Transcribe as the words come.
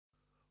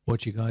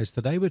What you guys,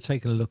 today we're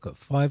taking a look at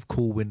 5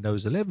 cool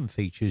Windows 11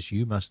 features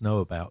you must know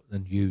about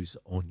and use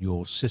on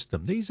your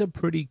system. These are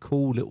pretty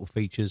cool little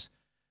features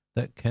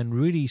that can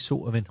really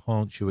sort of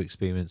enhance your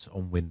experience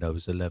on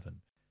Windows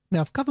 11.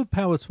 Now, I've covered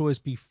Power Toys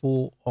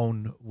before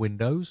on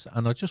Windows,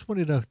 and I just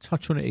wanted to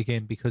touch on it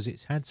again because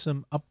it's had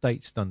some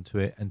updates done to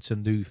it and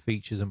some new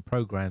features and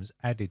programs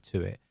added to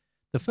it.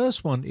 The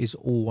first one is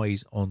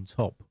Always on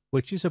Top,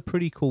 which is a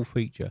pretty cool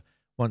feature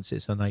once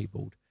it's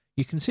enabled.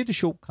 You can see the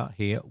shortcut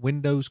here,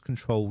 Windows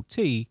Control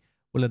T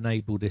will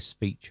enable this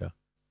feature.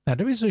 Now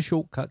there is a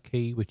shortcut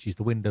key, which is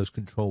the Windows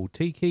Control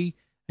T key,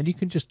 and you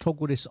can just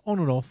toggle this on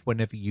and off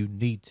whenever you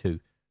need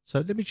to. So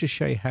let me just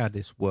show you how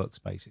this works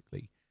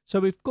basically. So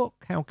we've got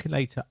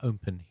Calculator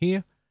open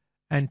here,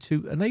 and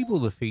to enable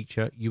the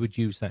feature, you would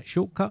use that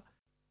shortcut,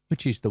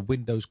 which is the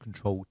Windows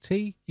Control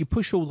T. You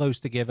push all those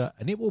together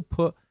and it will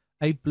put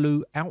a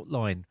blue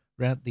outline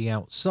around the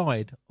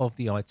outside of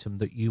the item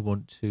that you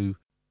want to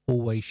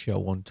always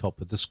show on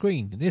top of the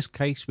screen. In this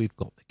case, we've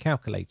got the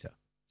calculator.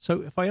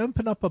 So if I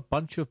open up a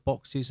bunch of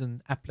boxes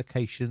and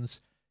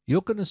applications,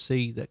 you're going to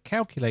see that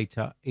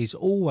calculator is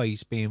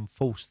always being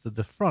forced to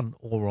the front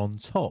or on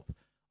top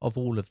of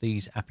all of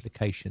these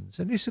applications.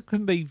 And this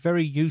can be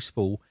very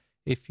useful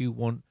if you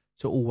want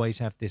to always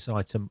have this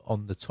item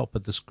on the top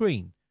of the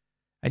screen.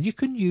 And you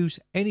can use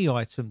any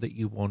item that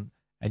you want,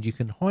 and you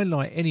can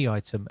highlight any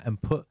item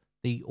and put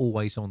the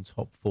always on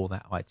top for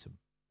that item.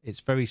 It's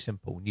very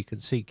simple, and you can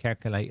see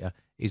calculator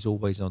is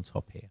always on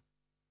top here.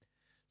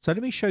 So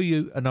let me show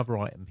you another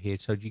item here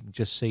so you can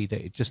just see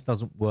that it just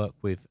doesn't work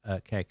with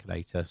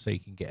calculator, so you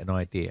can get an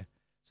idea.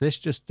 So let's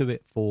just do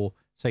it for,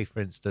 say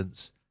for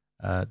instance,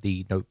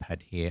 the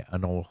Notepad here,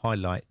 and I'll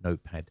highlight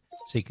Notepad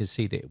so you can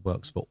see that it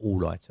works for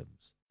all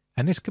items.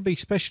 And this can be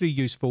especially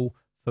useful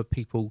for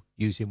people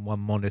using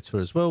one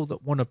monitor as well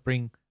that want to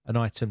bring an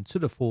item to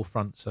the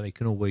forefront so they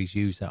can always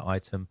use that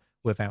item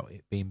without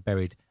it being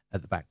buried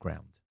at the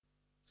background.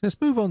 Let's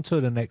move on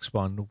to the next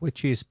one,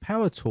 which is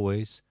Power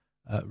Toys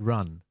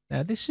Run.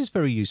 Now, this is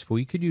very useful.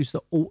 You can use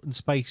the Alt and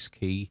Space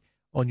key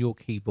on your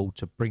keyboard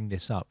to bring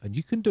this up, and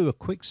you can do a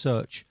quick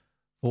search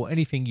for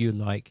anything you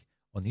like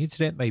on the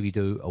internet, maybe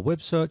do a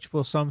web search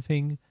for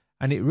something,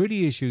 and it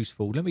really is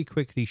useful. Let me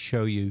quickly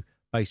show you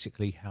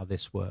basically how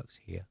this works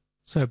here.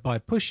 So by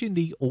pushing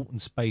the Alt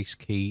and Space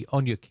key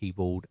on your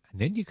keyboard,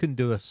 and then you can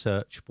do a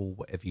search for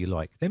whatever you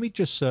like. Let me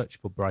just search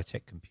for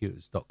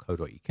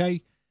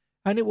briteccomputers.co.uk,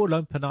 and it will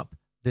open up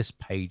this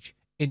page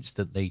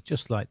instantly,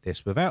 just like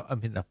this, without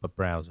opening up a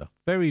browser.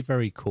 Very,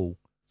 very cool.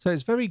 So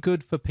it's very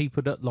good for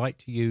people that like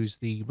to use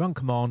the run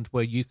command,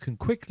 where you can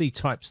quickly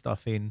type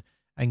stuff in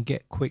and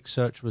get quick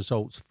search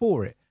results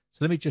for it. So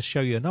let me just show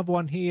you another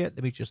one here.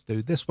 Let me just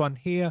do this one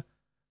here,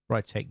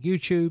 Britec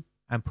YouTube,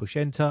 and push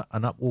enter,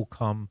 and up will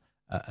come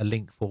a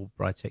link for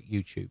Britec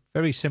YouTube.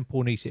 Very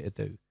simple and easy to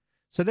do.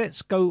 So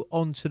let's go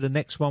on to the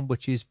next one,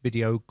 which is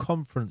video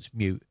conference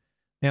mute.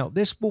 Now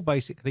this will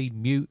basically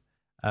mute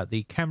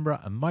the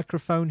camera and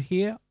microphone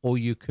here, or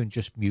you can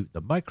just mute the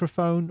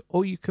microphone,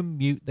 or you can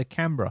mute the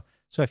camera.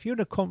 So if you're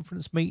in a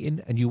conference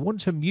meeting and you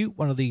want to mute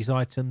one of these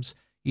items,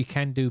 you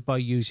can do by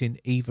using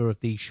either of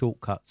these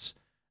shortcuts.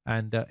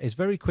 And it's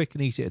very quick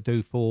and easy to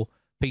do for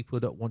people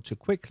that want to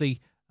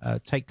quickly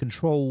take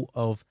control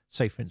of,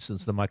 say for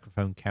instance, the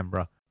microphone,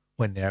 camera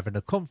when they're having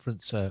a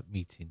conference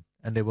meeting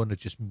and they want to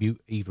just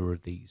mute either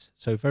of these.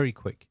 So very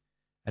quick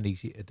and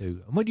easy to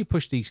do. And when you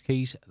push these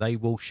keys, they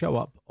will show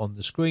up on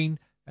the screen.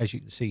 As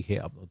you can see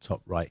here up on the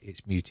top right,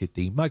 it's muted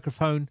the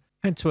microphone.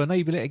 And to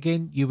enable it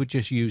again, you would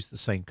just use the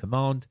same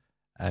command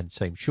and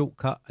same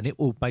shortcut, and it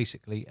will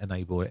basically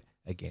enable it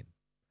again.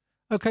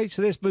 Okay,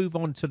 so let's move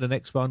on to the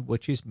next one,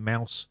 which is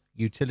mouse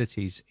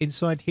utilities.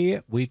 Inside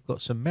here, we've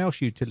got some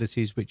mouse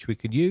utilities which we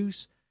can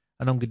use.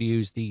 And I'm going to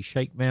use the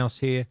shake mouse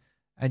here.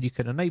 And you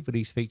can enable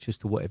these features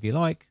to whatever you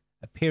like,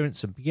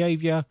 appearance and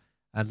behavior,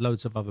 and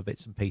loads of other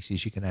bits and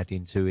pieces you can add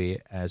into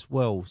it as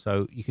well.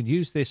 So you can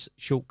use this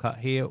shortcut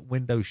here,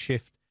 Windows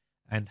Shift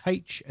and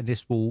H, and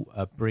this will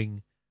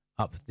bring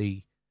up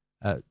the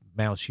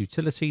mouse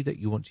utility that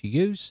you want to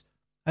use.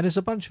 And there's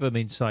a bunch of them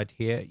inside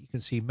here. You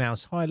can see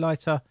mouse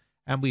highlighter,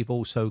 and we've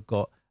also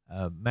got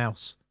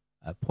mouse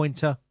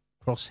pointer,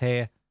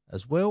 crosshair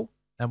as well.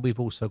 And we've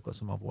also got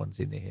some other ones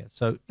in here.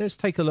 So let's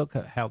take a look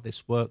at how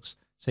this works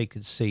so you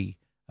can see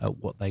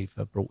what they've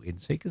brought in.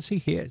 So you can see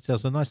here, it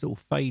does a nice little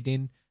fade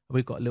in.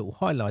 We've got a little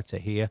highlighter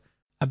here,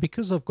 and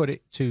because I've got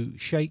it to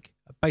shake,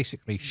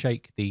 basically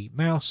shake the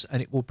mouse,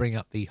 and it will bring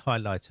up the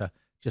highlighter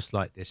just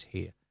like this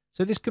here.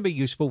 So this can be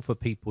useful for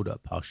people that are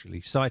partially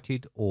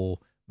sighted, or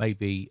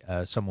maybe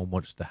someone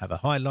wants to have a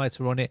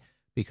highlighter on it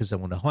because they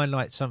want to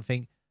highlight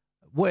something.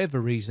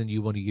 Whatever reason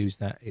you want to use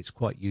that, it's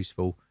quite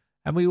useful.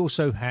 And we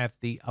also have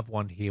the other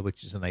one here,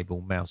 which is enable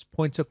mouse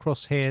pointer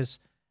crosshairs,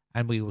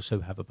 and we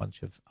also have a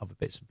bunch of other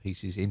bits and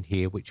pieces in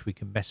here which we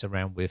can mess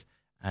around with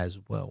as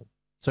well.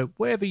 So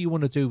whatever you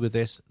want to do with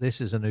this, this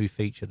is a new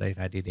feature they've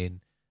added in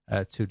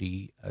to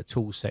the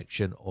tools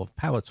section of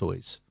Power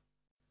Toys.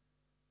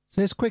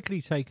 So let's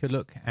quickly take a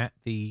look at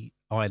the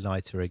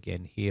highlighter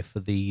again here for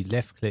the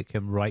left click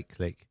and right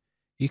click.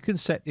 You can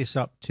set this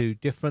up to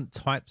different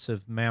types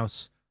of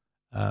mouse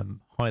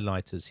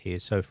highlighters here.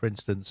 So for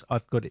instance,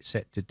 I've got it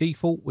set to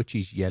default, which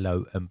is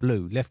yellow and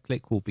blue. Left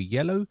click will be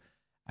yellow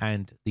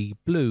and the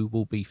blue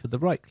will be for the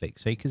right click.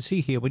 So you can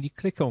see here when you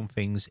click on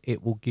things,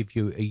 it will give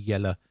you a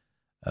yellow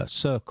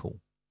circle.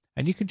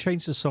 And you can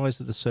change the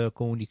size of the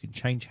circle and you can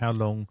change how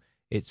long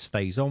it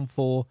stays on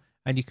for.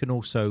 And you can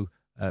also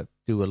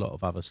do a lot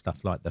of other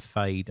stuff like the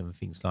fade and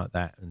things like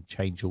that and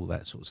change all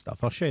that sort of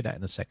stuff. I'll show you that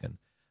in a second.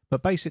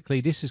 But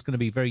basically, this is going to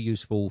be very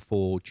useful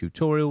for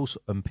tutorials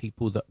and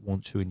people that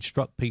want to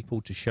instruct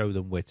people to show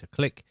them where to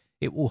click.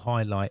 It will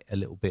highlight a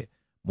little bit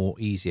more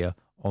easier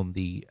on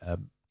the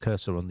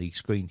cursor on the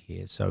screen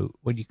here. So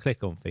when you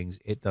click on things,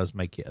 it does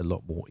make it a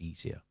lot more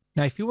easier.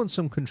 Now, if you want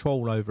some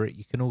control over it,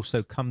 you can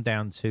also come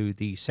down to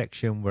the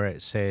section where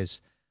it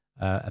says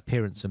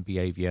appearance and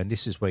behavior. And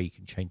this is where you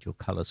can change your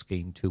color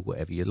scheme to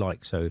whatever you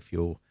like. So if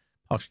you're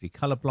partially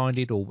color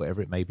blinded or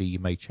whatever it may be, you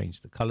may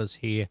change the colors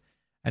here.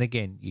 And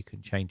again, you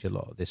can change a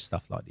lot of this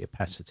stuff like the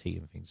opacity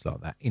and things like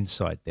that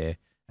inside there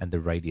and the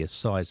radius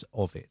size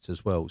of it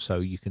as well. So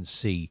you can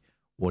see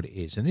what it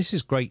is. And this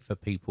is great for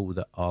people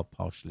that are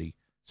partially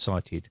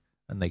sighted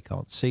and they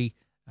can't see.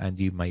 And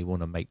you may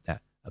want to make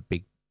that a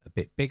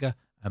bit bigger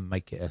and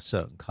make it a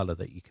certain color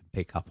that you can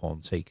pick up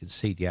on so you can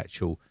see the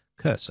actual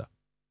cursor.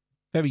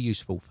 Very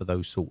useful for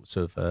those sorts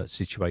of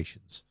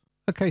situations.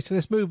 Okay, so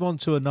let's move on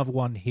to another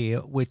one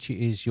here, which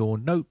is your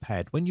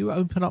Notepad. When you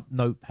open up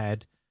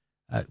Notepad,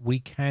 we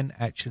can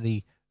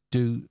actually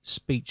do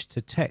speech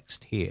to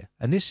text here.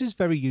 And this is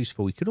very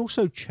useful. You can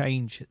also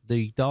change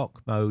the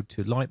dark mode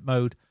to light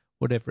mode,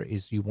 whatever it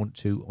is you want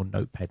to on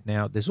Notepad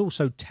now. There's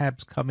also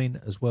tabs coming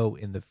as well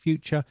in the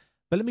future.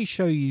 But let me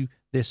show you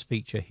this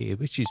feature here,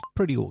 which is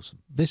pretty awesome.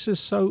 This is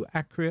so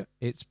accurate,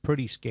 it's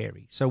pretty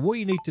scary. So what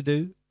you need to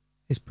do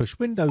is push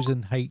Windows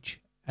and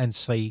H and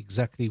say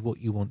exactly what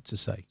you want to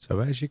say. So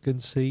as you can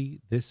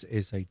see, this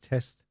is a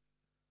test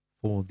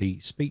for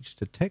the speech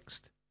to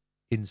text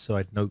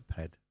inside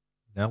Notepad.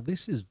 Now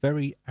this is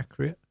very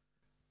accurate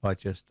by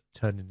just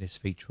turning this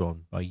feature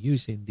on by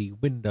using the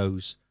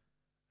Windows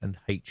and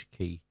H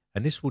key,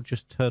 and this will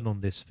just turn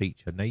on this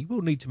feature. Now you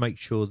will need to make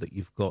sure that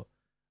you've got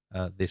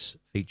this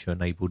feature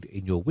enabled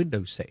in your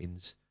Windows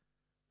settings,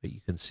 but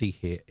you can see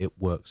here it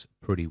works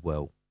pretty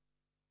well.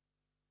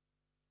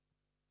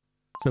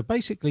 So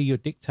basically you're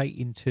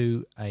dictating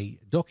to a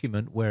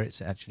document where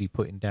it's actually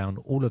putting down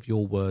all of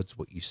your words,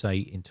 what you say,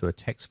 into a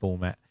text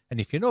format. And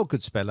if you're not a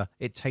good speller,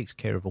 it takes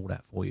care of all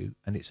that for you.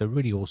 And it's a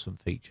really awesome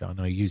feature. And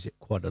I use it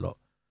quite a lot.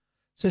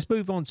 So let's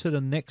move on to the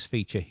next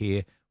feature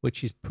here,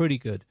 which is pretty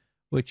good,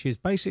 which is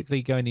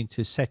basically going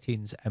into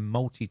settings and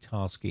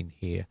multitasking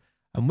here.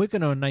 And we're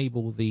going to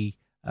enable the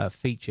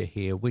feature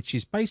here, which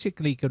is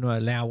basically going to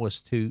allow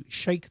us to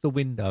shake the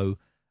window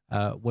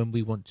when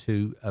we want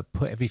to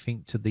put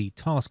everything to the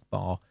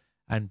taskbar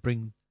and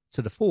bring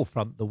to the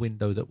forefront the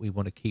window that we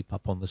want to keep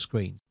up on the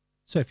screen.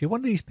 So if you're one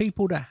of these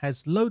people that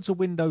has loads of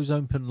windows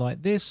open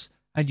like this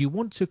and you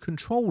want to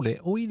control it,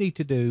 all you need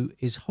to do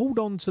is hold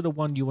on to the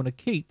one you want to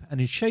keep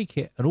and then shake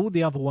it, and all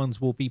the other ones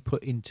will be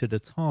put into the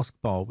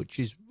taskbar, which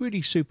is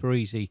really super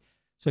easy.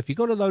 So if you've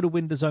got a load of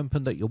windows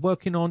open that you're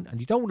working on and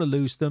you don't want to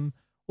lose them,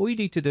 all you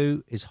need to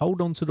do is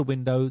hold on to the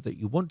window that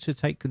you want to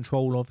take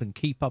control of and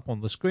keep up on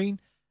the screen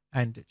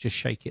and just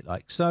shake it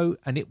like so,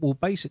 and it will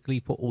basically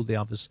put all the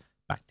others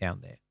back down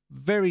there.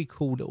 Very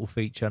cool little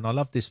feature, and I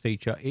love this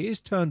feature. It is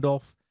turned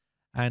off,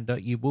 and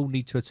you will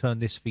need to turn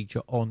this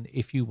feature on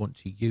if you want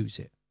to use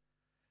it.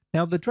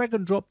 Now, the drag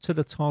and drop to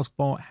the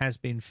taskbar has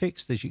been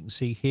fixed, as you can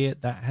see here.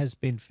 That has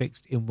been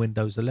fixed in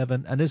Windows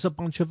 11, and there's a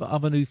bunch of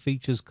other new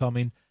features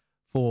coming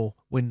for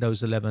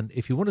Windows 11.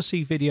 If you want to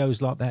see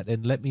videos like that,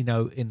 then let me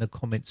know in the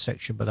comments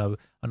section below,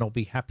 and I'll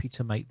be happy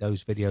to make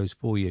those videos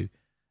for you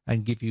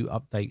and give you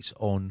updates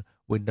on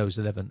Windows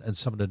 11 and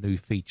some of the new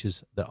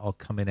features that are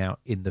coming out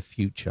in the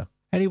future.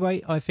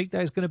 Anyway, I think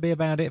that is going to be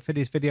about it for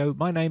this video.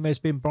 My name has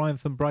been Brian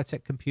from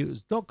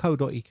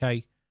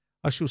briteccomputers.co.uk.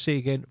 I shall see you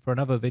again for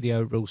another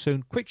video real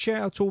soon. Quick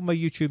shout out to all my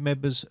YouTube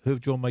members who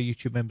have joined my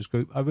YouTube members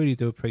group. I really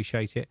do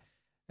appreciate it.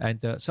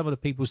 And some of the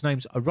people's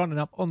names are running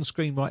up on the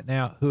screen right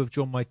now who have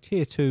joined my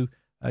tier 2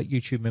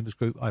 YouTube members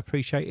group. I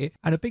appreciate it.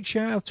 And a big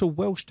shout out to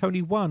Welsh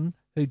Tony 1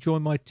 who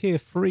joined my tier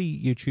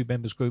 3 YouTube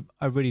members group.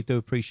 I really do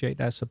appreciate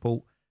that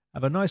support.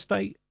 Have a nice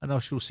day, and I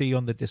shall see you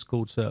on the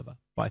Discord server.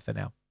 Bye for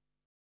now.